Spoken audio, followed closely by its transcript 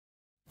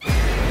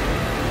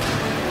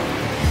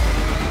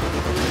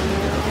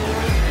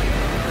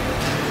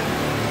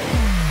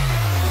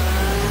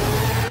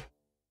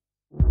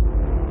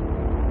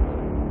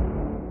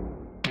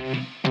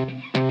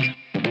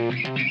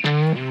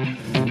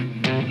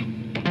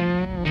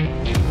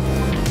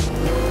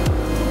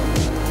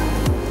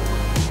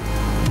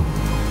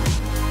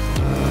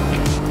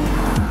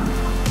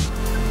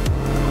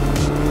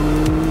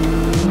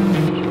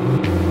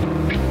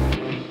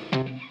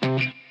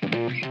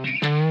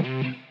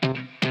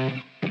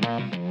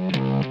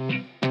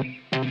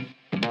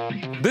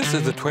This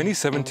is the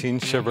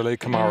 2017 Chevrolet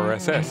Camaro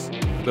SS,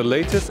 the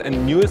latest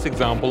and newest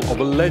example of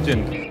a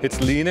legend.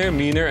 It's leaner,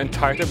 meaner and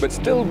tighter, but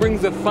still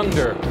brings the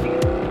thunder.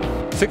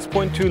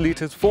 6.2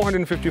 litres,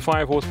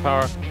 455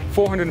 horsepower,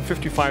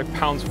 455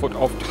 pounds-foot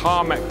of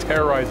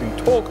tarmac-terrorising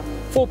torque,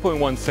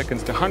 4.1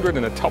 seconds to 100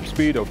 and a top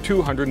speed of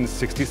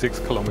 266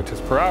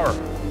 kilometers per hour.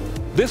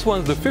 This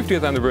one's the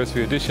 50th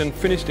anniversary edition,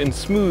 finished in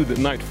smooth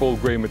Nightfall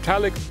Gray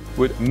metallic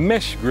with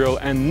mesh grille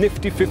and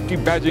nifty 50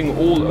 badging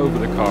all over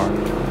the car.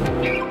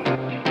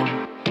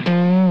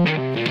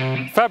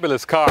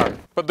 Fabulous car,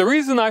 but the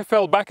reason I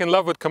fell back in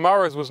love with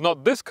Camaros was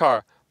not this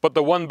car, but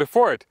the one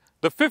before it,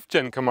 the 5th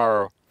gen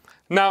Camaro.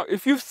 Now,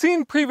 if you've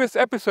seen previous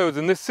episodes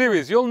in this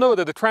series, you'll know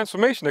that the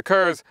transformation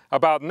occurs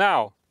about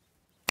now.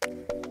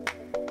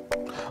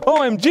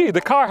 OMG,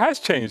 the car has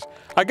changed.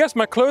 I guess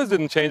my clothes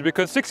didn't change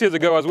because 6 years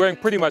ago I was wearing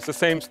pretty much the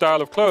same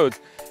style of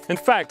clothes. In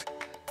fact,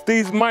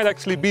 these might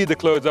actually be the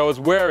clothes I was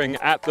wearing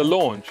at the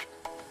launch.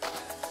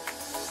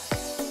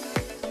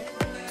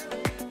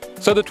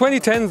 So the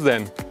 2010s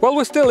then, well,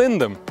 we're still in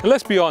them. And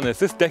let's be honest,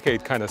 this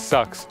decade kind of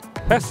sucks.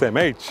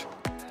 SMH.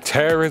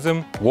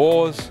 Terrorism,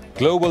 wars,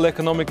 global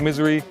economic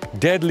misery,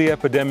 deadly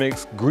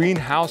epidemics,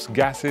 greenhouse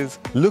gases,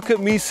 look at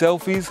me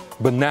selfies,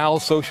 banal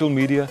social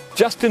media,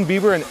 Justin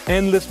Bieber and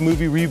endless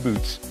movie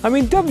reboots. I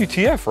mean,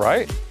 WTF,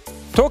 right?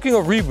 Talking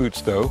of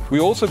reboots though, we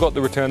also got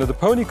the return of the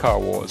Pony Car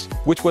Wars,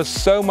 which was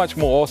so much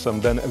more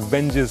awesome than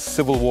Avengers,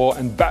 Civil War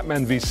and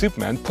Batman v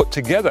Superman put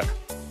together.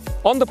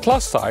 On the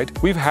plus side,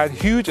 we've had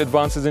huge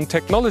advances in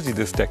technology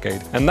this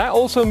decade, and that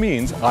also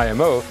means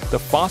IMO, the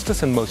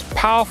fastest and most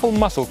powerful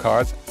muscle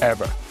cars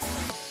ever.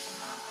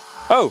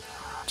 Oh,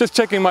 just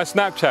checking my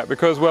Snapchat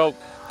because, well,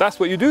 that's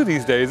what you do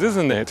these days,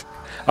 isn't it?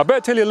 I better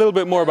tell you a little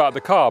bit more about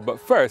the car, but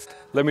first,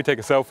 let me take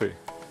a selfie.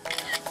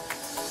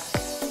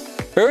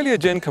 Earlier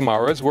gen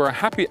Camaros were a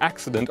happy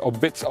accident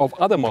of bits of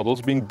other models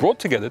being brought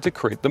together to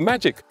create the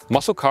magic.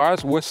 Muscle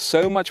cars were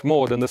so much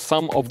more than the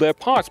sum of their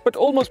parts, but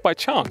almost by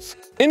chance.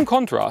 In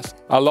contrast,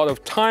 a lot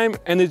of time,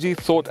 energy,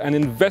 thought and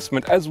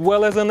investment, as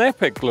well as an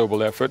epic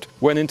global effort,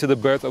 went into the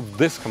birth of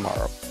this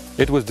Camaro.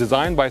 It was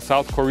designed by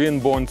South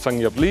Korean-born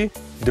Sang-Yup Lee,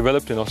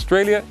 developed in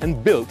Australia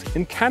and built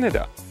in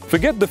Canada.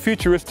 Forget the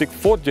futuristic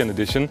 4th gen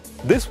edition,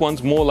 this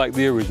one's more like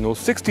the original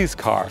 60s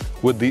car,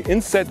 with the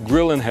inset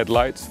grille and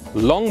headlights,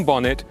 long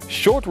bonnet,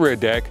 short rear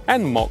deck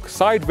and mock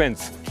side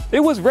vents. It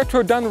was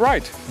retro done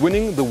right,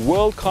 winning the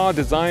World Car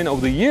Design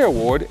of the Year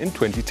award in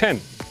 2010.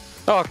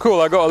 Oh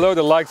cool, I got a load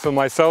of likes on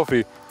my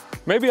selfie.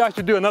 Maybe I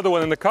should do another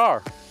one in the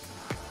car.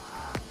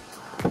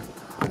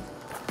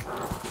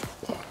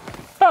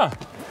 Ah.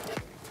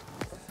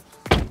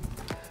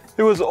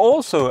 It was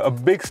also a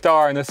big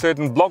star in a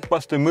certain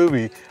blockbuster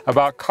movie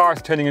about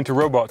cars turning into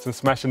robots and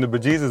smashing the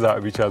bejesus out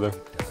of each other.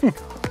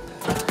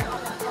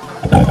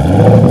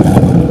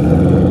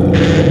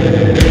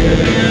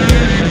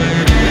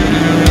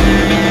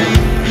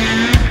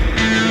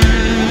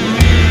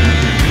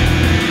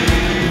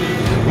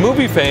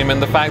 Movie fame and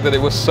the fact that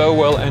it was so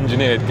well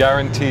engineered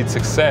guaranteed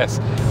success.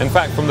 In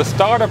fact, from the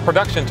start of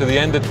production to the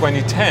end of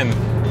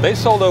 2010, they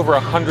sold over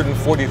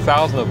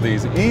 140,000 of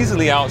these,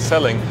 easily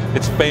outselling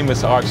its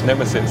famous arch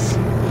nemesis.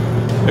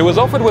 It was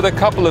offered with a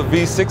couple of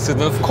V6s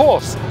and of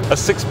course a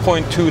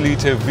 6.2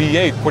 litre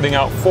V8 putting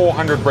out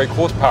 400 brake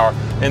horsepower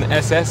in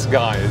SS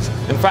guise.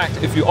 In fact,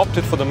 if you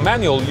opted for the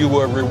manual, you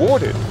were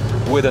rewarded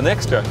with an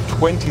extra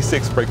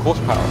 26 brake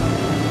horsepower.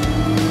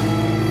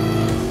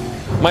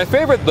 My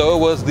favorite though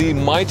was the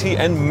mighty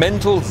and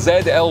mental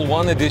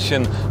ZL1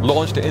 edition,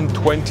 launched in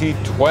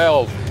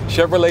 2012.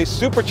 Chevrolet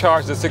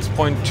supercharged the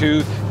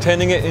 6.2,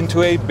 turning it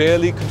into a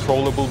barely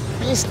controllable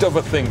beast of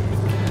a thing.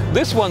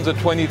 This one's a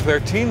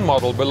 2013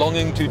 model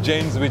belonging to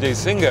James Vijay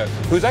Singha,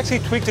 who's actually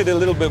tweaked it a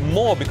little bit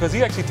more because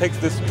he actually takes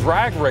this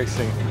drag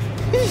racing.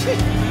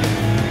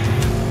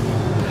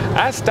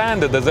 As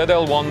standard, the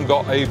ZL1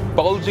 got a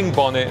bulging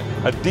bonnet,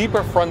 a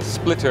deeper front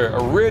splitter,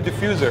 a rear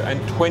diffuser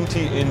and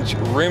 20-inch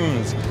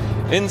rims.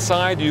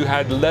 Inside you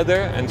had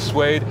leather and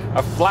suede,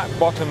 a flat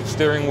bottom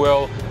steering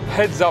wheel,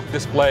 heads-up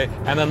display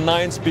and a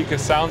 9-speaker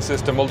sound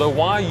system, although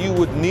why you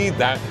would need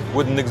that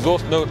with an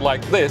exhaust note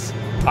like this,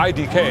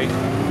 IDK.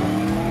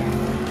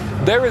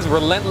 There is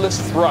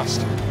relentless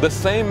thrust, the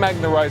same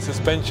Magna-Ride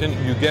suspension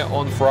you get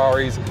on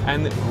Ferraris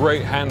and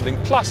great handling,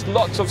 plus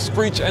lots of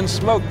screech and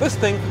smoke. This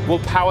thing will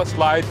power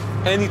slide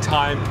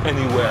anytime,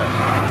 anywhere.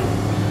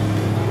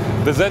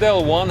 The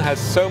ZL1 has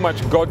so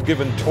much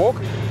God-given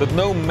torque that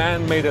no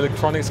man-made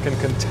electronics can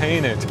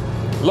contain it.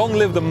 Long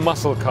live the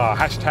muscle car,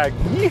 hashtag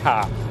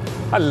yeehaw.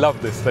 I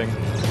love this thing.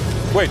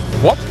 Wait,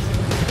 what?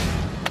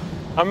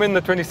 I'm in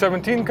the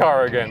 2017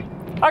 car again.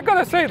 I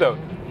gotta say though,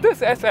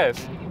 this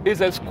SS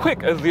is as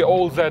quick as the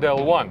old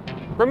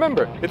ZL1.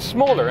 Remember, it's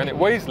smaller and it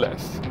weighs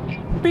less.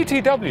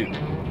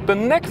 BTW, the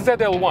next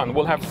ZL1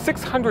 will have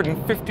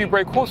 650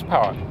 brake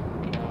horsepower.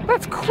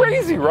 That's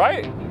crazy,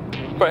 right?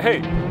 But hey,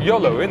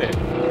 YOLO innit?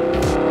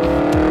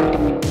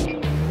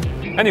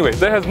 Anyway,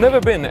 there has never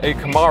been a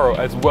Camaro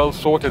as well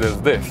sorted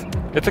as this.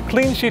 It's a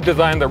clean sheet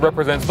design that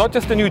represents not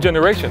just a new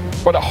generation,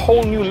 but a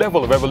whole new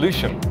level of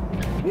evolution.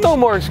 No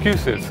more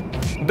excuses.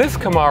 This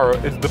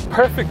Camaro is the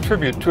perfect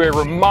tribute to a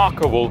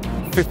remarkable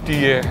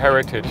 50-year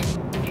heritage.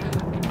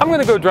 I'm going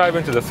to go drive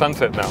into the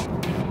sunset now.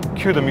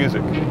 Cue the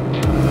music.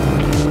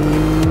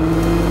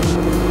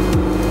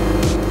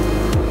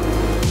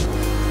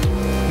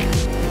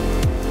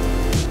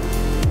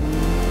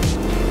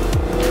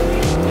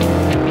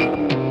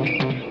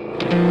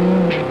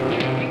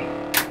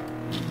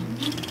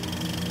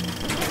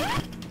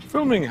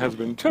 Filming has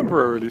been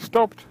temporarily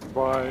stopped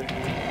by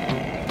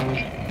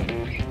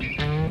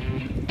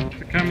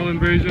the camel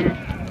invasion.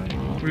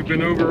 We've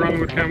been overrun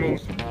with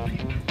camels.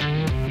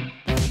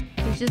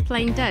 It's just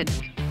plain dead.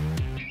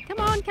 Come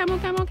on, camel,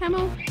 camel,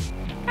 camel.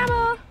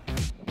 Camel!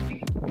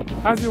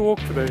 How's your walk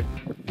today?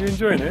 You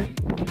enjoying it?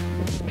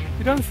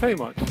 You don't say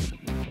much.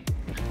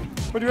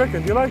 What do you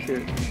reckon? Do you like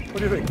it? What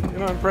do you think? You're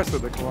not impressed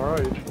with the Camaro,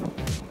 are you?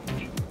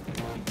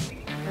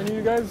 Any of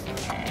you guys?